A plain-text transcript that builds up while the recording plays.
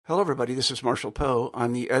Hello, everybody. This is Marshall Poe.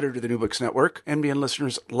 I'm the editor of the New Books Network. NBN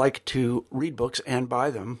listeners like to read books and buy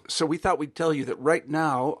them. So we thought we'd tell you that right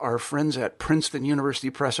now, our friends at Princeton University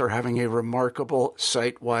Press are having a remarkable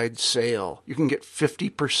site-wide sale. You can get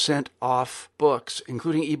 50% off books,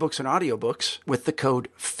 including ebooks and audiobooks, with the code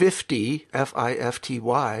 50,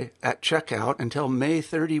 F-I-F-T-Y, at checkout until May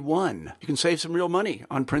 31. You can save some real money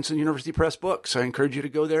on Princeton University Press books. I encourage you to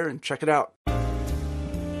go there and check it out.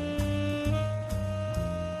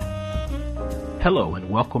 Hello and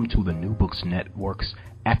welcome to the New Books Network's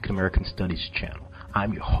African American Studies channel.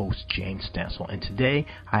 I'm your host, James Stansel, and today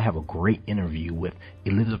I have a great interview with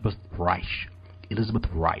Elizabeth Reich. Elizabeth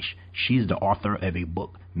Reich, she's the author of a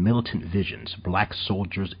book, Militant Visions, Black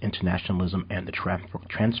Soldiers, Internationalism, and the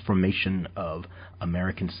Transformation of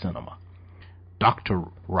American Cinema. Dr.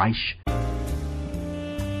 Reich.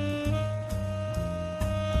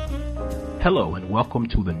 Hello and welcome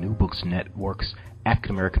to the New Books Network's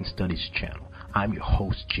African American Studies channel. I'm your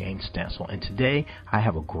host, James Stansel, and today I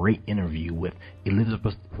have a great interview with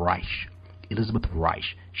Elizabeth Reich. Elizabeth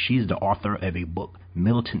Reich, she's the author of a book,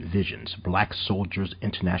 Militant Visions, Black Soldiers,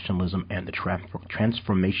 Internationalism, and the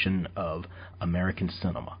Transformation of American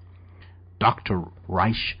Cinema. Dr.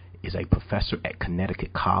 Reich is a professor at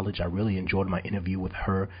Connecticut College. I really enjoyed my interview with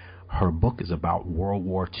her. Her book is about World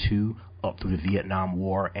War II up through the Vietnam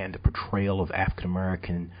War and the portrayal of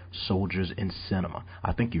African-American soldiers in cinema.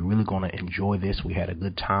 I think you're really going to enjoy this. We had a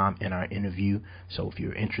good time in our interview, so if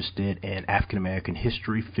you're interested in African-American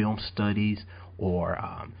history, film studies, or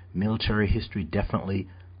military history, definitely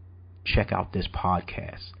check out this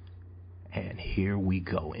podcast. And here we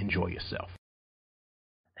go. Enjoy yourself.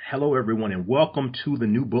 Hello, everyone, and welcome to the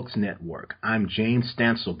New Books Network. I'm James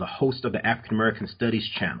Stansel, the host of the African American Studies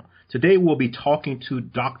channel. Today we'll be talking to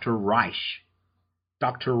Dr. Reich.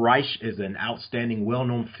 Dr. Reich is an outstanding,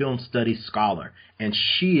 well-known film studies scholar, and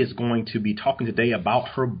she is going to be talking today about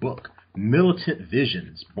her book, Militant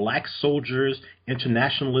Visions, Black Soldiers,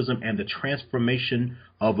 Internationalism, and the Transformation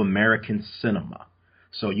of American Cinema.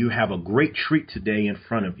 So you have a great treat today in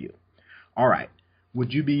front of you. All right.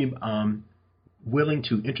 Would you be willing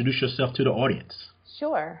to introduce yourself to the audience?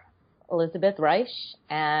 Sure. Elizabeth Reich,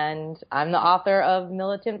 and I'm the author of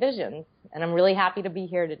Militant Visions, and I'm really happy to be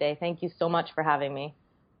here today. Thank you so much for having me.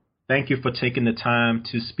 Thank you for taking the time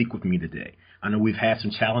to speak with me today. I know we've had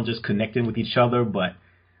some challenges connecting with each other, but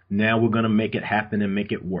now we're going to make it happen and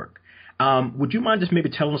make it work. Would you mind just maybe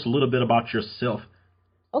telling us a little bit about yourself?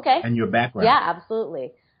 Okay. And your background? Yeah,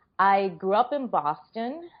 absolutely. I grew up in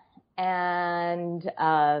Boston and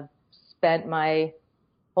spent my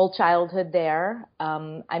whole childhood there.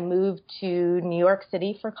 I moved to New York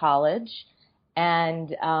City for college and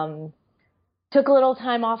took a little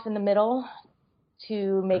time off in the middle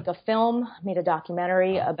to make a film, made a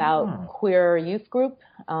documentary about queer youth group,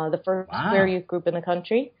 the first queer youth group in the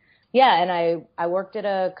country. Yeah, and I worked at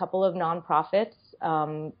a couple of nonprofits,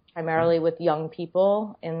 primarily with young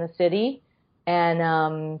people in the city.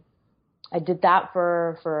 And I did that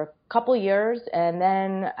for a couple years, and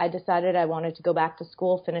then I decided I wanted to go back to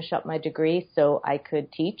school, finish up my degree so I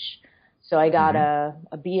could teach. So I got a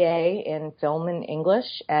BA in film and English,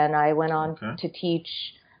 and I went on to teach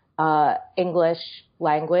English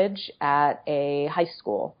language at a high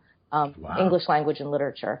school, English language and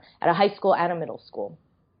literature, at a high school and a middle school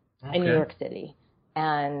in New York City,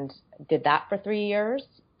 and did that for 3 years.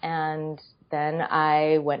 And then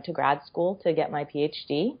I went to grad school to get my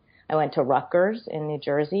PhD. I went to Rutgers in New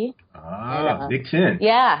Jersey. Big Ten.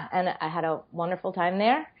 Yeah, and I had a wonderful time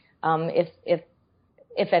there.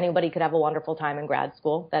 If anybody could have a wonderful time in grad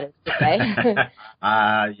school, that is to say.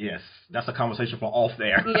 Yes, that's a conversation for off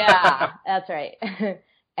there. Yeah, that's right.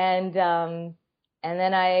 And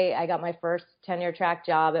then I got my first tenure track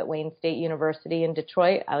job at Wayne State University in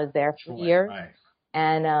Detroit. I was there for years. Right.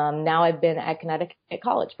 And now I've been at Connecticut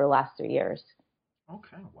College for the last 3 years.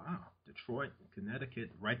 Okay, wow. Detroit, Connecticut,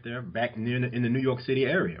 right there, back near in the New York City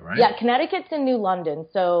area, right? Yeah, Connecticut's in New London,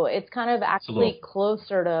 so it's kind of actually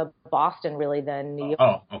closer to Boston, really, than New York.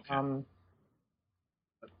 Oh, okay.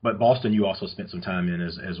 But Boston, you also spent some time in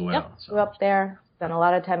as well. Yep, grew up there, spent a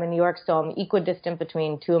lot of time in New York, so I'm equidistant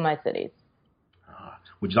between two of my cities.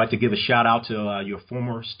 Would you like to give a shout out to your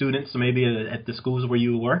former students, maybe at the schools where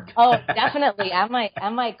you worked? Oh, definitely, and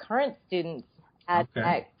my current students.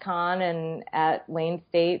 At Con and at Wayne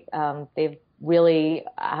State, they've really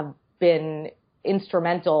have been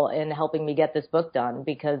instrumental in helping me get this book done,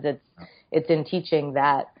 because it's in teaching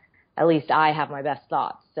that at least I have my best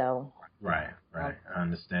thoughts. So right, I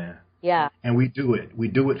understand. Yeah, and we do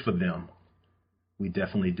it for them. We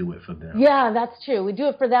definitely do it for them. Yeah, that's true. We do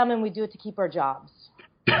it for them, and we do it to keep our jobs.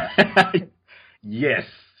 Yes,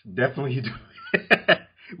 definitely you do.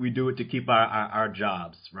 We do it to keep our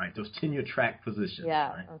jobs, right? Those tenure track positions.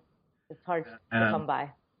 Yeah, right? It's hard to come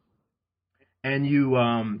by. And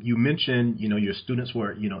you mentioned, your students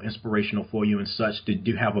were, inspirational for you and such. Did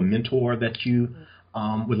you have a mentor that you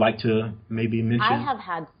would like to maybe mention? I have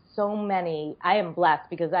had so many. I am blessed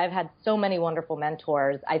because I've had so many wonderful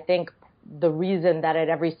mentors. I think the reason that at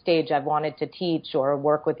every stage I've wanted to teach or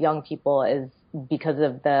work with young people is because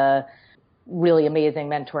of the really amazing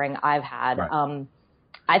mentoring I've had. Right.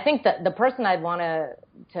 I think that the person I'd want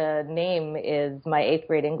to name is my 8th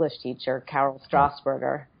grade English teacher, Carol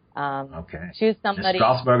Strasburger. Okay. She's somebody.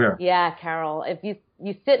 Strasburger. Yeah, Carol. If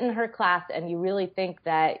you sit in her class and you really think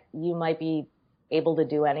that you might be able to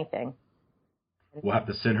do anything. We'll have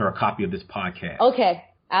to send her a copy of this podcast. Okay,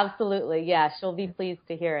 absolutely. Yeah, she'll be pleased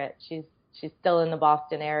to hear it. She's still in the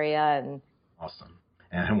Boston area and. Awesome.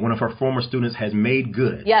 And one of her former students has made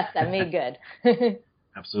good. Yes, I made good.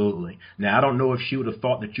 Absolutely. Now, I don't know if she would have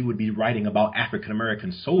thought that you would be writing about African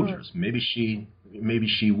American soldiers. Maybe she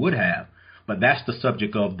would have. But that's the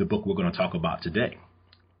subject of the book we're going to talk about today.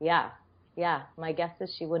 Yeah. My guess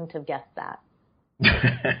is she wouldn't have guessed that.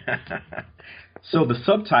 So the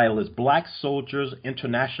subtitle is Black Soldiers,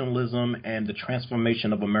 Internationalism, and the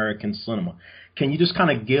Transformation of American Cinema. Can you just kind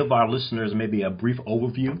of give our listeners maybe a brief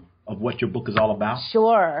overview of what your book is all about?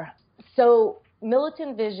 Sure. So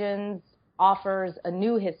Militant Visions offers a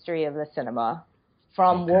new history of the cinema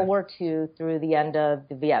from World War II through the end of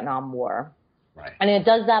the Vietnam War. Right. And it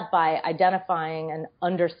does that by identifying an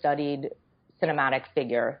understudied cinematic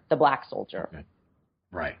figure, the Black soldier. Okay.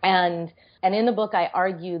 Right. And in the book, I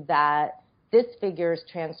argue that this figure's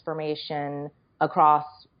transformation across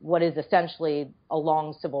what is essentially a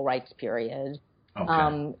long civil rights period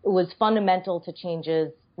was fundamental to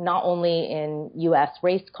changes not only in U.S.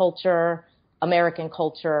 race culture, American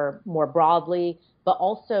culture more broadly, but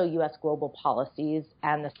also U.S. global policies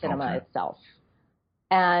and the cinema itself.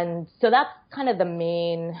 And so that's kind of the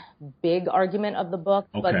main big argument of the book.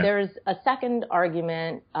 But there's a second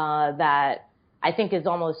argument that I think is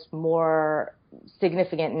almost more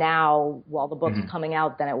significant now while the book's coming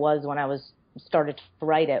out than it was when I started to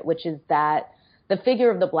write it, which is that the figure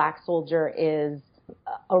of the Black soldier is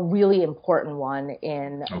a really important one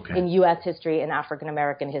in U.S. history and African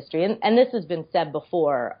American history. And this has been said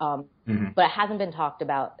before, but it hasn't been talked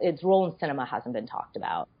about. Its role in cinema hasn't been talked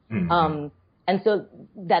about. And so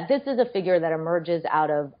that this is a figure that emerges out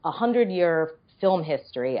of a 100-year film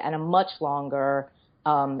history and a much longer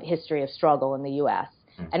history of struggle in the U.S.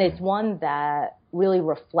 And it's one that really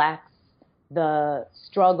reflects the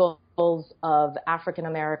struggles of African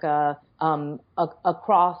America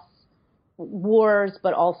across wars,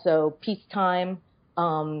 but also peacetime,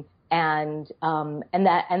 and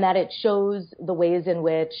that it shows the ways in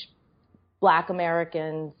which Black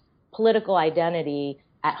Americans' political identity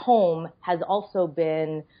at home has also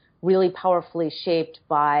been really powerfully shaped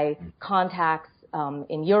by contacts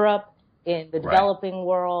in Europe, in the developing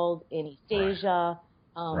world, in East Asia,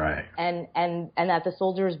 and that the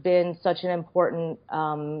soldier's been such an important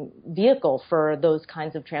vehicle for those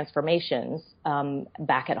kinds of transformations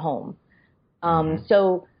back at home.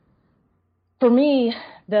 So for me,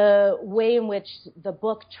 the way in which the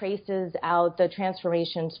book traces out the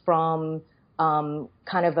transformations from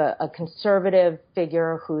kind of a conservative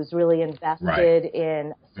figure who's really invested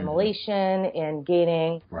in assimilation, in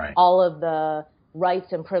gaining all of the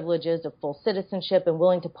rights and privileges of full citizenship and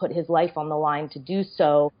willing to put his life on the line to do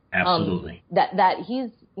so. Absolutely. That he's,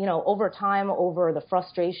 over time, over the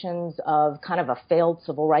frustrations of kind of a failed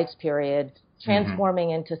civil rights period,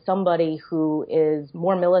 transforming into somebody who is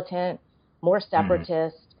more militant, more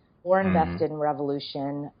separatist, more invested in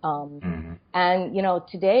revolution. And,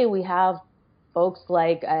 today we have folks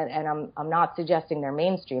like, and I'm not suggesting they're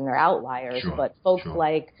mainstream, they're outliers, but folks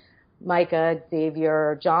like Micah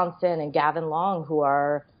Xavier Johnson and Gavin Long, who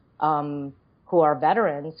are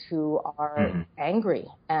veterans, who are angry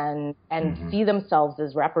and see themselves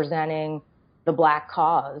as representing the Black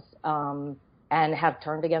cause, and have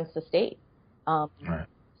turned against the state.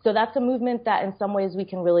 So that's a movement that in some ways we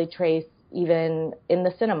can really trace even in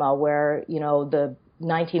the cinema, where, the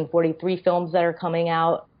 1943 films that are coming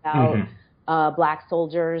out about Black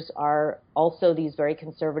soldiers are also these very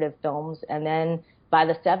conservative films. And then by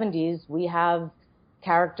the 70s, we have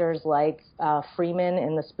characters like Freeman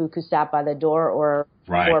in The Spook Who Sat by the Door, or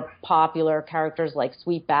popular characters like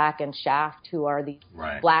Sweetback and Shaft, who are these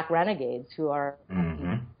Black renegades who are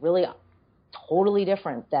really totally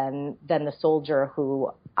different than the soldier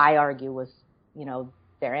who I argue was,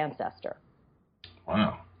 their ancestor.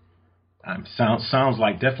 Wow. Sounds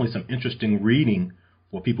like definitely some interesting reading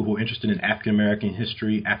for people who are interested in African American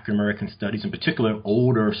history, African American studies, in particular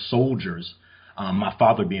older soldiers. My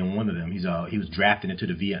father being one of them. He was drafted into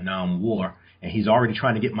the Vietnam War, and he's already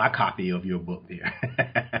trying to get my copy of your book there.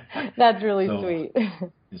 That's really sweet.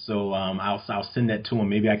 So I'll send that to him.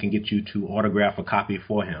 Maybe I can get you to autograph a copy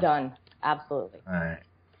for him. Done. Absolutely. All right.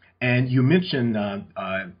 And you mentioned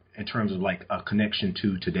in terms of like a connection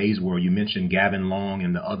to today's world, you mentioned Gavin Long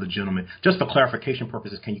and the other gentleman. Just for clarification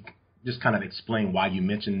purposes, can you just kind of explain why you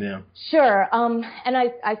mentioned them? Sure. And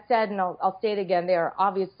I said, and I'll say it again, they are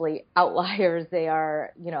obviously outliers. They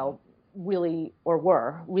are, really, or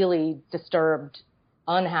were really disturbed,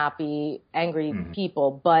 unhappy, angry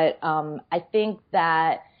people. But I think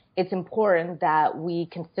that it's important that we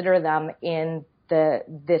consider them in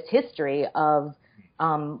this history of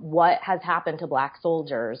what has happened to Black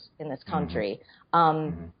soldiers in this country.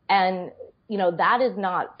 And, that is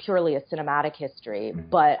not purely a cinematic history,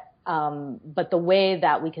 but the way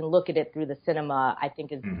that we can look at it through the cinema, I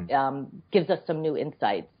think, gives us some new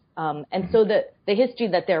insights. And so the history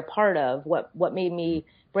that they're part of, what made me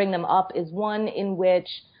bring them up, is one in which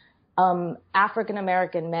African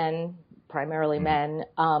American men, primarily men,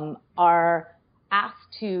 are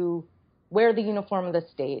asked to wear the uniform of the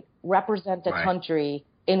state, represent a country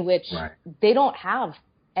in which they don't have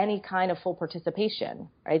any kind of full participation,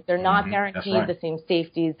 right? They're not guaranteed the same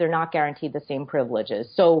safeties. They're not guaranteed the same privileges.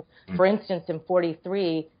 So, for instance, in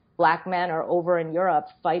 1943, Black men are over in Europe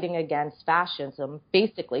fighting against fascism,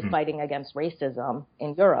 basically fighting against racism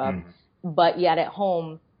in Europe, but yet at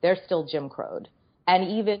home, they're still Jim Crowed. And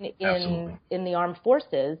even in the armed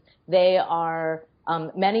forces, they are,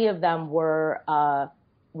 many of them were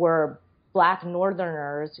Black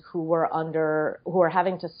Northerners who were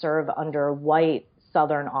having to serve under white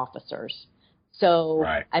Southern officers. So,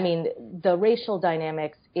 I mean, the racial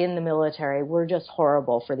dynamics in the military were just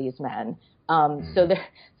horrible for these men. So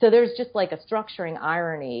there's just like a structuring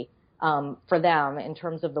irony for them in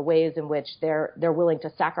terms of the ways in which they're willing to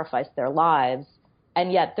sacrifice their lives,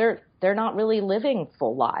 and yet they're not really living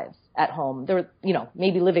full lives at home. They're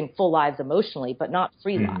maybe living full lives emotionally, but not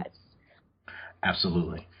free lives.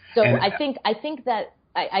 Absolutely. So I think that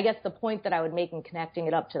I guess the point that I would make in connecting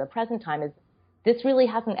it up to the present time is this really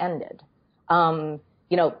hasn't ended.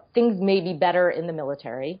 Things may be better in the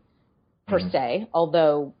military per se,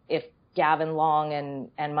 although if Gavin Long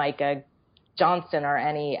and Micah Johnson are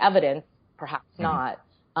any evidence, perhaps not.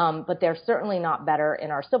 But they're certainly not better in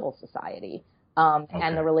our civil society.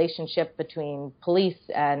 And the relationship between police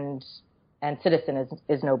and citizen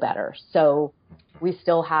is no better. So we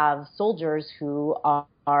still have soldiers who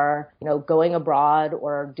are going abroad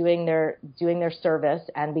or doing their service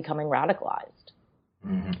and becoming radicalized.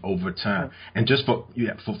 Over time. And just for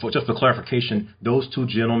clarification, those two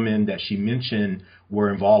gentlemen that she mentioned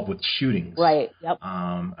were involved with shootings. Right. Yep.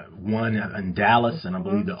 One in Dallas, and I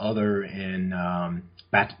believe the other in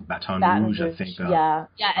Baton Rouge, I think.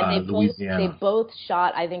 And Louisiana. they both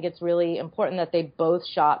shot. I think it's really important that they both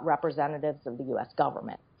shot representatives of the U.S.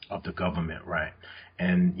 government. Of the government, right?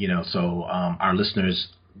 And so our listeners.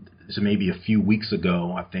 So maybe a few weeks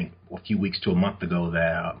ago, I think, a few weeks to a month ago,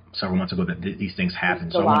 several months ago, that these things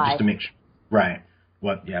happened. So I want just to make sure, right?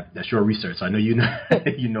 Well, yeah, that's your research. I know you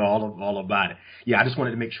know all about it. Yeah, I just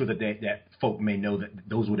wanted to make sure that folk may know that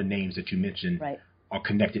those were the names that you mentioned are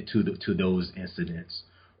connected to those incidents.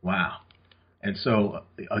 Wow. And so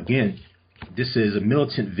again, this is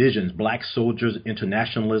Militant Visions: Black Soldiers,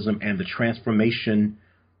 Internationalism, and the Transformation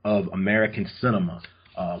of American Cinema.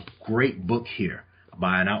 Great book here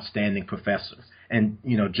by an outstanding professor. And,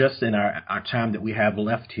 just in our time that we have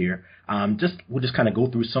left here, we'll just kind of go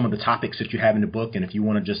through some of the topics that you have in the book. And if you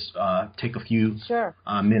want to just take a few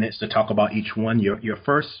minutes to talk about each one. Your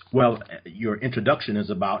introduction is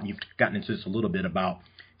about, you've gotten into this a little bit, about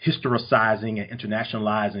historicizing and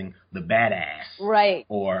internationalizing the badass. Right.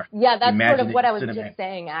 Or that's sort of what I was just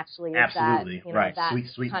saying, actually. Absolutely. Is that, right. That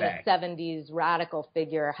sweet kind bag. of 70s radical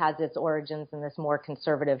figure has its origins in this more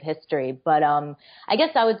conservative history. But I guess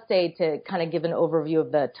I would say, to kind of give an overview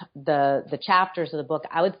of the chapters of the book,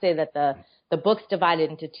 I would say that the book's divided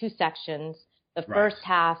into two sections. The first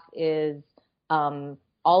half is all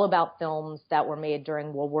about films that were made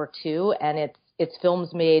during World War II, and it's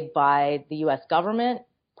films made by the U.S. government,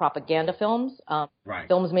 propaganda films,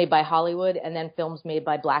 films made by Hollywood, and then films made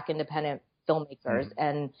by Black independent filmmakers.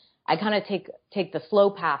 And I kind of take the slow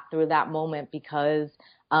path through that moment because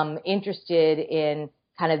I'm interested in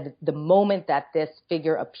kind of the moment that this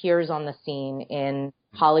figure appears on the scene in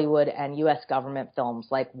Hollywood and U.S. government films.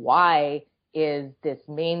 Like, why is this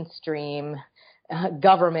mainstream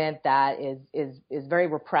government that is very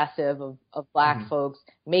repressive of black folks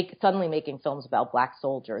suddenly making films about black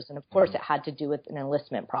soldiers. And of course it had to do with an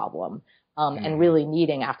enlistment problem, and really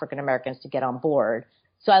needing African Americans to get on board.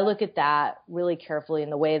 So I look at that really carefully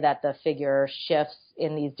in the way that the figure shifts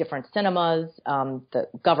in these different cinemas, the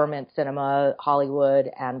government cinema, Hollywood,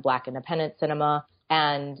 and black independent cinema,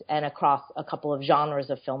 and across a couple of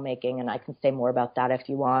genres of filmmaking. And I can say more about that if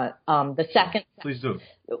you want. The second, please do.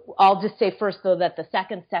 I'll just say first, though, that the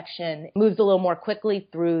second section moves a little more quickly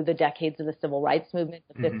through the decades of the civil rights movement,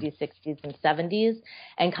 the 50s, 60s, and 70s,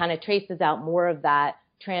 and kind of traces out more of that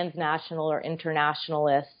transnational or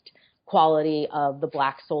internationalist quality of the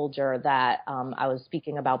black soldier that I was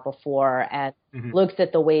speaking about before, and looks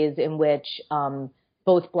at the ways in which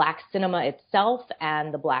both black cinema itself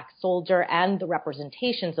and the black soldier and the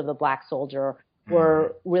representations of the black soldier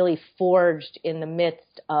were really forged in the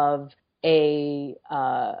midst of a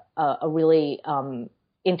really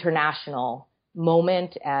international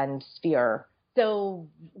moment and sphere. So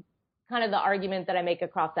kind of the argument that I make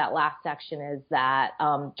across that last section is that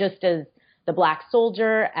just as the black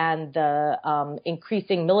soldier and the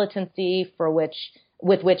increasing militancy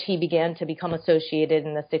with which he began to become associated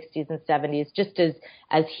in the 60s and 70s, just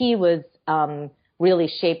as he was really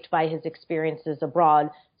shaped by his experiences abroad,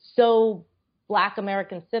 so black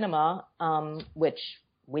American cinema, which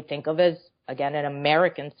we think of as, again, an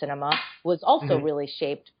American cinema, was also really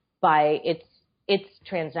shaped by its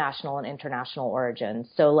transnational and international origins.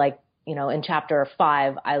 So like, you know, in chapter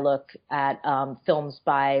 5, I look at films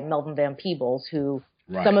by Melvin Van Peebles, who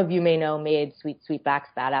some of you may know made Sweet Sweetback's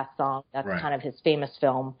Badass Song. That's kind of his famous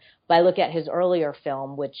film. But I look at his earlier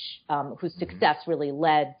film, whose success really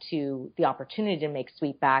led to the opportunity to make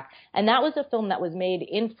Sweetback. And that was a film that was made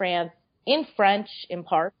in France, in French in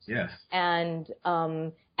parts, and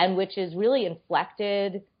which is really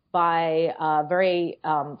inflected by very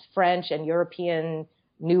French and European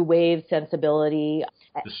new wave sensibility.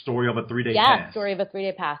 The Story of a Three-Day Pass. Yeah, Story of a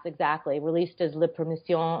Three-Day Pass, exactly. Released as Le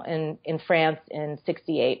Permission in France in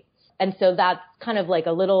 1968. And so that's kind of like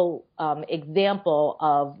a little example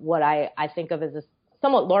of what I think of as a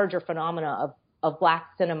somewhat larger phenomena of black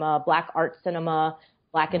cinema, black art cinema,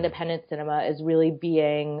 black independent cinema as really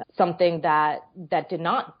being something that did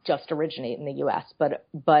not just originate in the U.S., but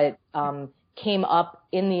came up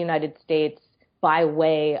in the United States by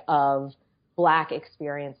way of black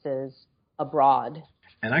experiences abroad.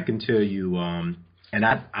 And I can tell you, and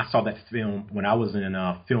I saw that film when I was in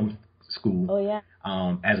film school. Oh, yeah.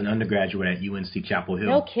 As an undergraduate at UNC Chapel Hill.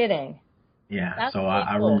 No kidding. Yeah. That's so really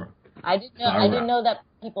I cool. remember. I didn't know that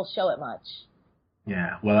people show it much.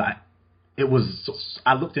 Yeah. Well,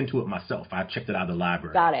 I looked into it myself. I checked it out of the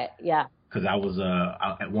library. Got it. Yeah. Because I was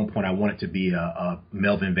at one point I wanted to be a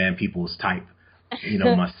Melvin Van Peebles type,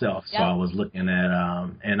 myself. So I was looking at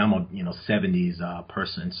and I'm a 70s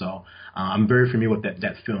person, so I'm very familiar with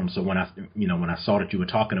that film. So when I saw that you were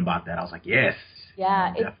talking about that, I was like, yes.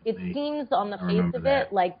 Yeah, it seems on the face of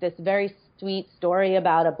it like this very sweet story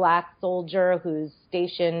about a black soldier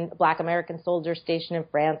black American soldier stationed in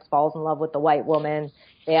France, falls in love with a white woman.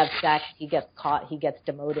 They have sex. He gets caught. He gets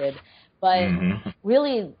demoted. But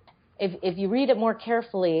really, if you read it more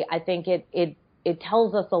carefully, I think it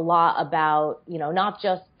tells us a lot about, not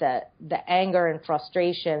just the anger and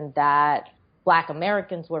frustration that black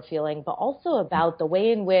Americans were feeling, but also about the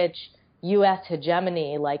way in which U.S.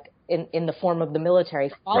 hegemony, like in the form of the military,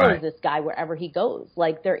 follows this guy wherever he goes.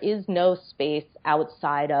 Like, there is no space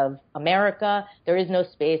outside of America. There is no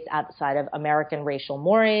space outside of American racial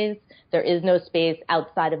mores. There is no space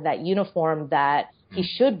outside of that uniform that he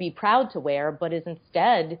should be proud to wear, but is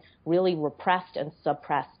instead really repressed and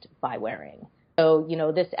suppressed by wearing. So,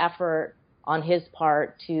 this effort on his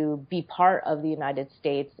part to be part of the United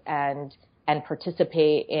States and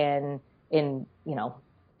participate in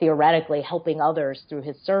theoretically helping others through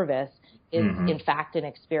his service is in fact an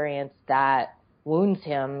experience that wounds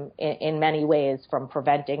him in many ways, from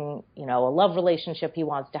preventing, a love relationship he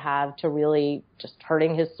wants to have to really just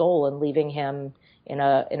hurting his soul and leaving him in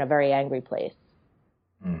a very angry place.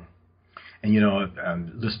 And,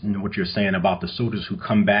 listening to what you're saying about the soldiers who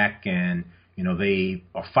come back and, they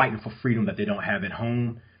are fighting for freedom that they don't have at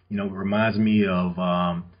home, it reminds me of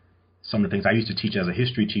some of the things I used to teach as a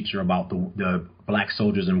history teacher about the black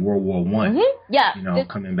soldiers in World War I. Yeah.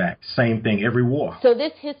 Coming back. Same thing every war. So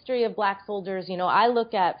this history of black soldiers, I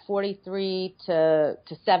look at 43 to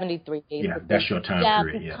 73. Yeah, that's your time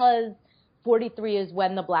period. Yeah, because 43 is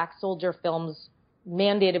when the black soldier films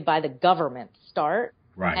mandated by the government start.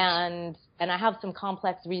 Right. And I have some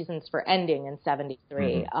complex reasons for ending in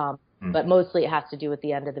 73. But mostly it has to do with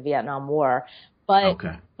the end of the Vietnam War. But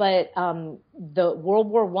the World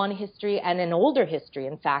War I history and an older history,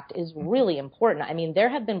 in fact, is really important. I mean, there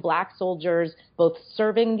have been black soldiers both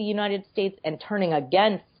serving the United States and turning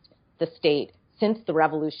against the state since the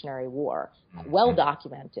Revolutionary War, well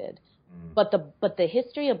documented. But the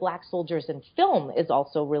history of black soldiers in film is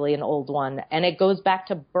also really an old one, and it goes back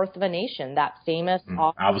to Birth of a Nation, that famous.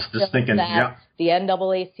 I was just thinking, that the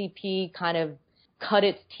NAACP kind of cut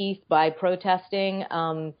its teeth by protesting.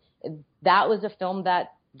 That was a film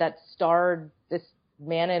that starred this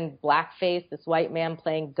man in blackface, this white man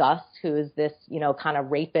playing Gus, who is this, kind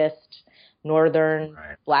of rapist northern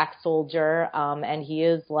black soldier. And he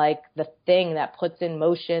is like the thing that puts in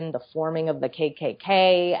motion the forming of the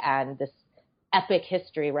KKK and this epic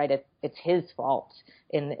history, right? It's his fault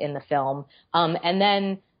in the film. And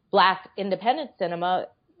then black independent cinema,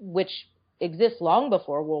 which exists long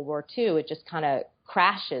before World War II, it just kind of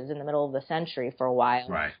crashes in the middle of the century for a while.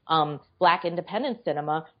 Right. Black independent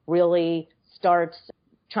cinema really starts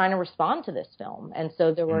trying to respond to this film. And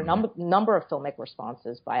so there were a number of filmic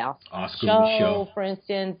responses by Oscar Micheaux, for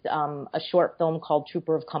instance, a short film called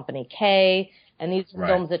Trooper of Company K. And these are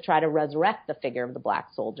films that try to resurrect the figure of the black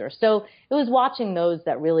soldier. So it was watching those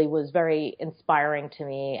that really was very inspiring to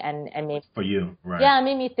me and made for you, right? Yeah, it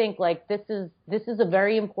made me think like this is a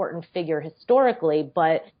very important figure historically,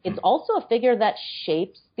 but it's also a figure that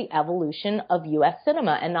shapes the evolution of U.S.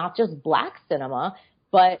 cinema, and not just black cinema,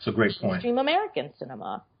 but mainstream American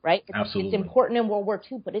cinema, right? Absolutely. It's important in World War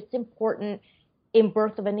II, but it's important in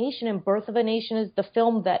Birth of a Nation. And Birth of a Nation is the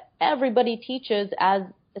film that everybody teaches as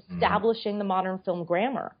establishing the modern film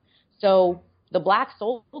grammar. So the black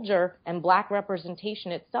soldier and black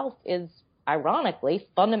representation itself is, ironically,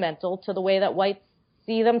 fundamental to the way that whites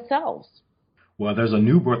see themselves. Well, there's a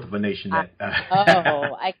new Birth of a Nation that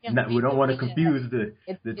I can't we don't want to confuse the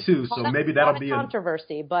two. So maybe that'll be a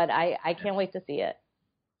controversy, but I can't wait to see it.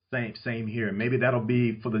 Same here. Maybe that'll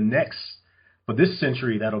be for this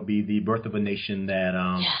century. That'll be the Birth of a Nation that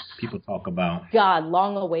people talk about. God,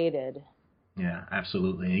 long awaited. Yeah,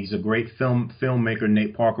 absolutely. And he's a great filmmaker,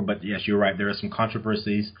 Nate Parker. But yes, you're right. There are some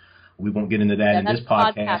controversies. We won't get into that in this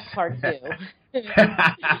podcast. Part 2.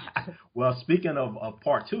 Well, speaking of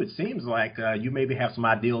part 2, it seems like you maybe have some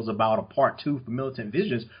ideals about a part 2 for Militant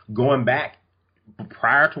Visions going back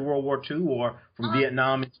prior to World War II or from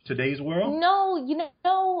Vietnam into today's world. No,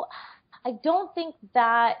 I don't think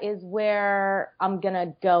that is where I'm going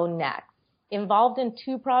to go next. Involved in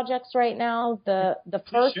 2 projects right now. The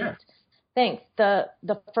first... Sure. Thanks. The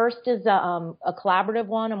first is a collaborative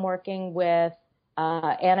one. I'm working with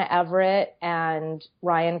Anna Everett and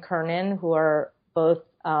Ryan Kernan, who are both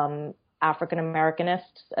African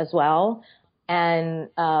Americanists as well. And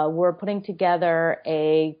we're putting together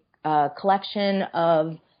a collection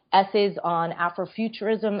of essays on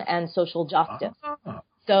Afrofuturism and social justice.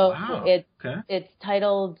 It's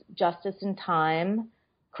titled Justice in Time,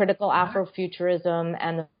 Critical Afrofuturism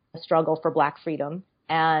and the Struggle for Black Freedom.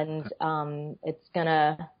 And it's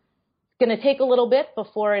gonna take a little bit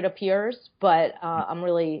before it appears, but I'm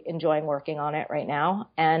really enjoying working on it right now.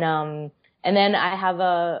 And then I have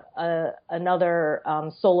another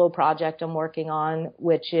solo project I'm working on,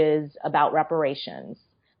 which is about reparations.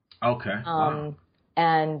 Okay.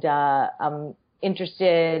 And I'm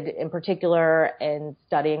interested in particular in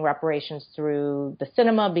studying reparations through the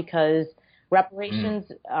cinema, because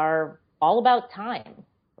reparations are all about time,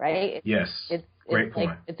 right? Yes. Great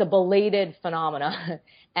point. It's a belated phenomena,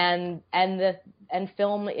 and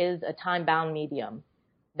film is a time-bound medium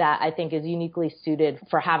that I think is uniquely suited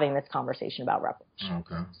for having this conversation about reparations.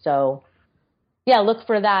 Okay. So, yeah, look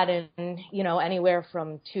for that in anywhere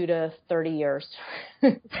from 2 to 30 years.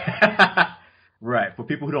 Right. For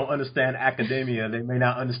people who don't understand academia, they may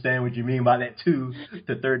not understand what you mean by that 2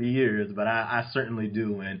 to 30 years, but I certainly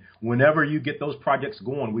do. And whenever you get those projects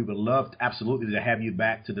going, we would love absolutely to have you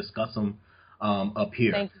back to discuss them up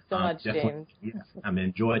here. Thank you so much, James. Yes, I've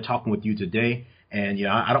enjoyed talking with you today. And,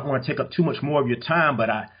 I don't want to take up too much more of your time, but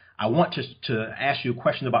I want to ask you a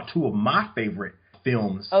question about 2 of my favorite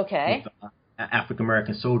films. Okay. With,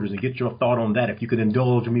 African-American soldiers, and get your thought on that, if you could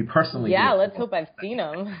indulge me personally. Yeah, let's hope I've seen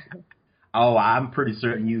them. Oh, I'm pretty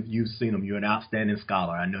certain you've seen them. You're an outstanding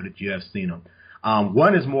scholar. I know that you have seen them.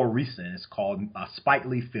 One is more recent. It's called a Spike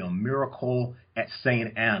Lee film, Miracle at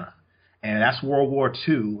St. Anna. And that's World War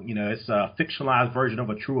II. It's a fictionalized version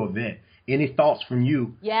of a true event. Any thoughts from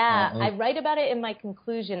you? Yeah, I write about it in my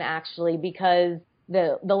conclusion, actually, because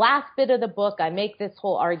the last bit of the book, I make this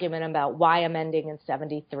whole argument about why I'm ending in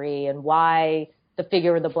 73 and why the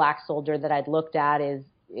figure of the black soldier that I'd looked at is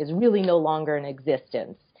really no longer in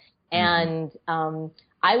existence. And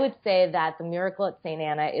I would say that The Miracle at St.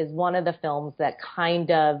 Anna is one of the films that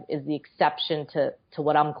kind of is the exception to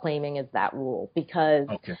what I'm claiming is that rule, because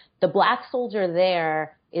the black soldier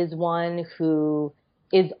there is one who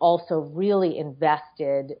is also really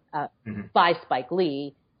invested by Spike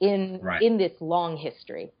Lee in this long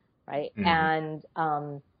history, right? And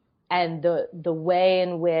the way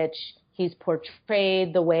in which he's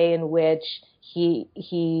portrayed, the way in which he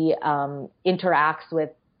interacts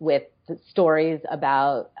with stories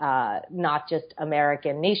about not just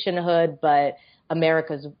American nationhood, but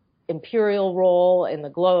America's imperial role in the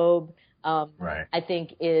globe, I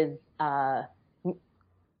think is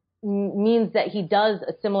means that he does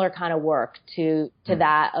a similar kind of work to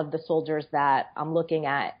that of the soldiers that I'm looking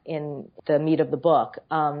at in the meat of the book.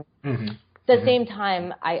 At the same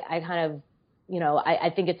time, I kind of,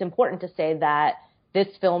 I think it's important to say that this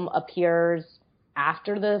film appears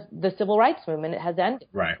after the civil rights movement has ended,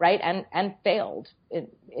 right? And failed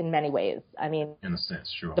in many ways. I mean, in a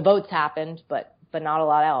sense, sure. The votes happened, but not a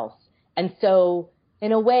lot else. And so,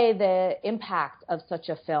 in a way, the impact of such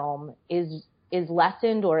a film is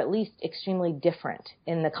lessened, or at least extremely different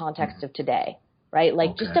in the context of today, right?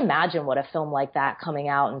 Like, just imagine what a film like that coming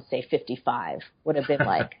out in, say, 55 would have been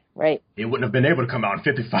like, right? It wouldn't have been able to come out in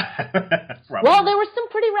 55. Well, there were some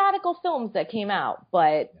pretty radical films that came out,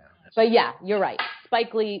 but yeah, you're right.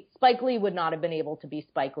 Spike Lee would not have been able to be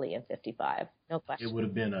Spike Lee in 55. No question. It would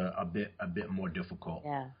have been a bit more difficult.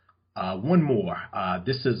 Yeah. One more.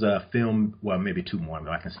 This is a film, well, maybe two more,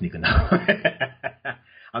 but I can sneak another.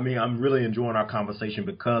 I mean, I'm really enjoying our conversation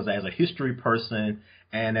because as a history person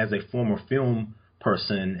and as a former film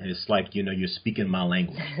person, it's like, you're speaking my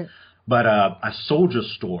language. But A Soldier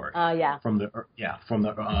Story from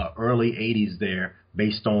the early 80s there,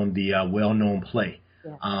 based on the well-known play.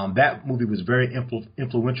 Yeah. That movie was very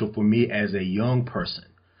influential for me as a young person.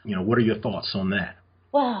 What are your thoughts on that?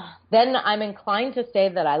 Well, then I'm inclined to say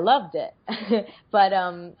that I loved it, but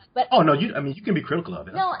oh no, you can be critical of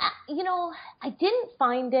it. No, I didn't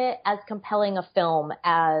find it as compelling a film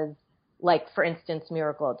as, like, for instance,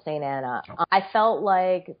 Miracle at St. Anna. Okay. I felt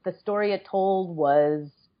like the story it told was,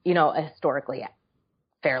 a historically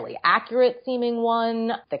fairly accurate seeming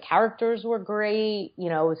one. The characters were great, it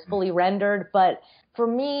was fully rendered, but for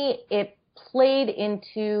me, it played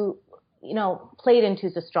into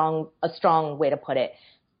is a strong way to put it.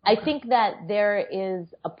 Okay. I think that there is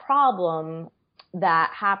a problem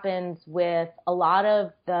that happens with a lot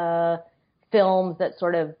of the films that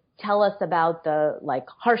sort of tell us about the, like,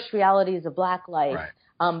 harsh realities of Black life,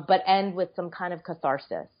 but end with some kind of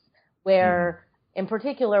catharsis, where in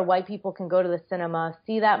particular, white people can go to the cinema,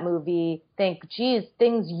 see that movie, think, geez,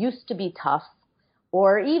 things used to be tough,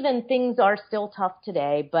 or even things are still tough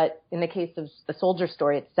today, but in the case of A Soldier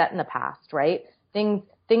Story, it's set in the past, right? Things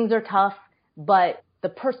are tough, but the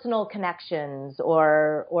personal connections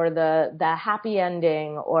or the happy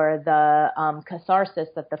ending or the catharsis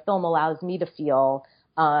that the film allows me to feel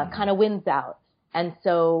kind of wins out. And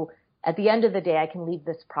so at the end of the day, I can leave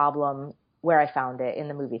this problem where I found it, in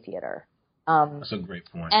the movie theater. That's a great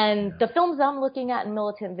point. And the films I'm looking at in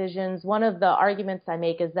Militant Visions, one of the arguments I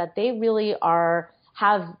make is that they really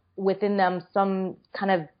have within them some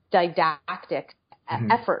kind of didactic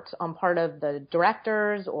effort on part of the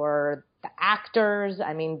directors or the actors.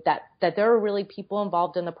 I mean, that there are really people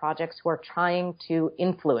involved in the projects who are trying to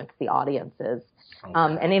influence the audiences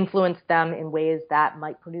and influence them in ways that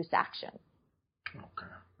might produce action. Okay.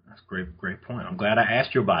 That's a great point. I'm glad I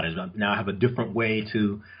asked you about it. Now I have a different way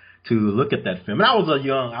to look at that film. And I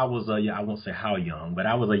won't say how young, but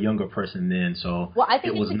I was a younger person then, so I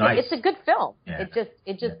think it was nice. It's a good film. Yeah.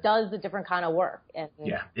 It just does a different kind of work. And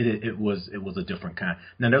it was a different kind.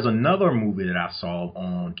 Now there's another movie that I saw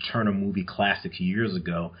on Turner Movie Classics years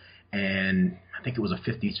ago, and I think it was a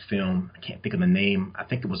 50s film. I can't think of the name. I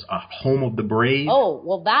think it was Home of the Brave. Oh,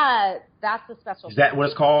 well, that's a special film. Is that what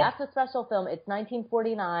it's called? That's a special film. It's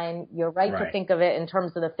 1949. You're right to think of it in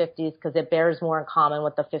terms of the 50s because it bears more in common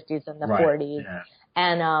with the 50s and the 40s. Yeah.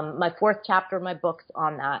 And my fourth chapter of my book's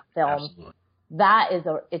on that film. Absolutely.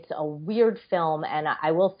 It's a weird film, and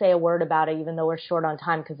I will say a word about it, even though we're short on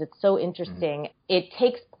time, because it's so interesting. It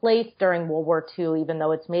takes place during World War II, even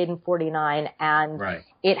though it's made in 49, and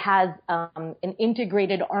it has an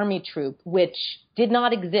integrated army troop, which did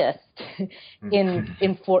not exist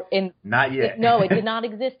not yet. No, it did not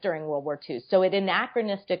exist during World War II. So it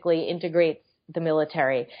anachronistically integrates the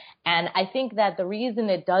military, and I think that the reason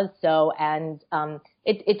it does so, and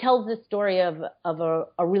it tells the story of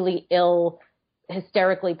a really ill,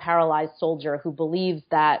 hysterically paralyzed soldier who believes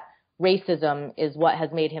that racism is what has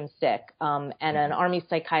made him sick. And an Army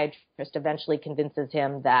psychiatrist eventually convinces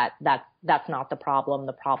him that that's not the problem.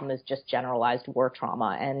 The problem is just generalized war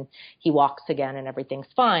trauma. And he walks again and everything's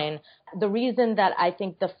fine. The reason that I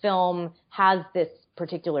think the film has this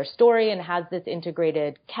particular story and has this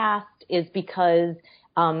integrated cast is because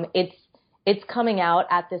it's coming out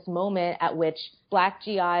at this moment at which Black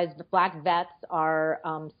GIs, Black vets are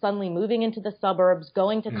suddenly moving into the suburbs,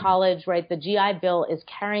 going to college, right? The GI Bill is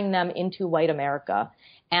carrying them into white America,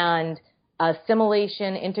 and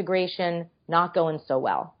assimilation, integration, not going so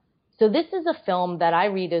well. So this is a film that I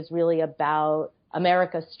read is really about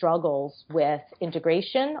America's struggles with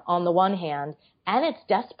integration on the one hand, and its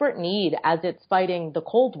desperate need as it's fighting the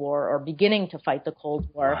Cold War or beginning to fight the Cold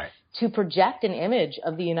War to project an image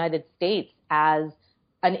of the United States as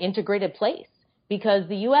an integrated place. Because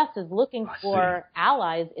the U.S. is looking for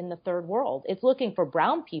allies in the third world. It's looking for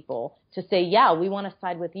brown people to say, yeah, we want to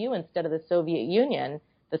side with you instead of the Soviet Union.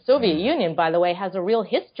 The Soviet Union, by the way, has a real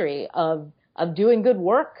history of doing good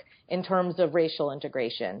work in terms of racial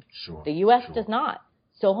integration. The U.S. does not.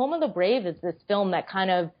 So Home of the Brave is this film that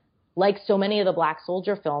kind of, like so many of the Black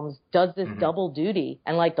Soldier films, does this double duty.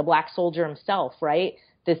 And like the Black Soldier himself, right?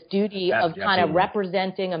 This duty of kind of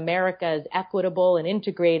representing America as equitable and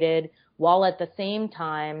integrated, while at the same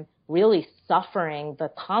time really suffering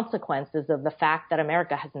the consequences of the fact that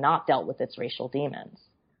America has not dealt with its racial demons.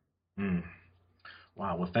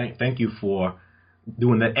 Wow. Well, thank you for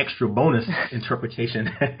doing that extra bonus interpretation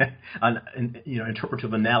and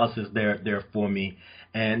interpretive analysis there for me.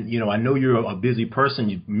 And, I know you're a busy person.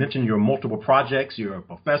 You mentioned your multiple projects. You're a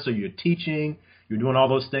professor. You're teaching. You're doing all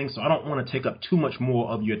those things. So I don't want to take up too much more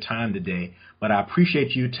of your time today, but I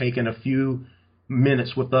appreciate you taking a few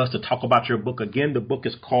minutes with us to talk about your book. Again, the book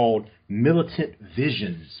is called Militant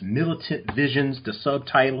Visions. Militant Visions, the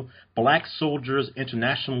subtitle, Black Soldiers,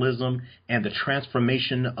 Internationalism, and the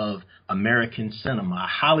Transformation of American Cinema. I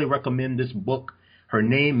highly recommend this book. Her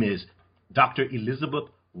name is Dr. Elizabeth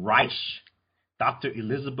Reich. Dr.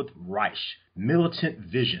 Elizabeth Reich, Militant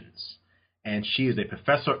Visions. And she is a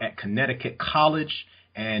professor at Connecticut College.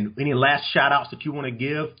 And any last shout outs that you want to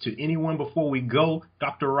give to anyone before we go,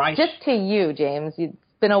 Dr. Reich? Just to you, James. It's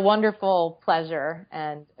been a wonderful pleasure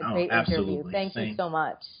and a great interview. Thank you so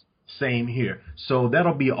much. Same here. So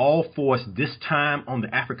that'll be all for us this time on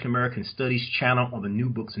the African American Studies channel on the New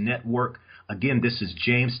Books Network. Again, this is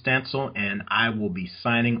James Stansel, and I will be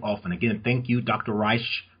signing off. And again, thank you, Dr. Reich,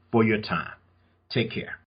 for your time. Take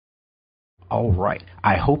care. All right.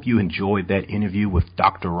 I hope you enjoyed that interview with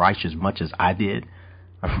Dr. Reich as much as I did.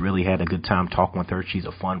 I've really had a good time talking with her. She's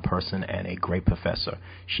a fun person and a great professor.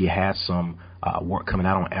 She has some work coming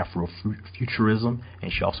out on Afrofuturism,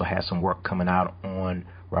 and she also has some work coming out on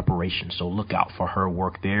reparations. So look out for her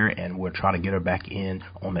work there, and we'll try to get her back in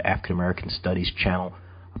on the African American Studies channel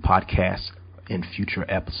podcast in future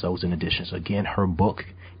episodes and editions. Again, her book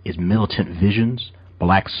is Militant Visions,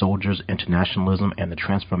 Black Soldiers, Internationalism, and the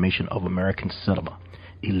Transformation of American Cinema.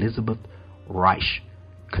 Elizabeth Reich,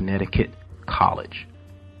 Connecticut College.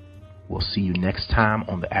 We'll see you next time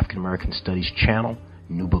on the African American Studies channel,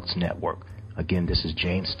 New Books Network. Again, this is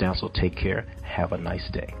James Stansel. Take care. Have a nice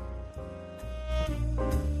day.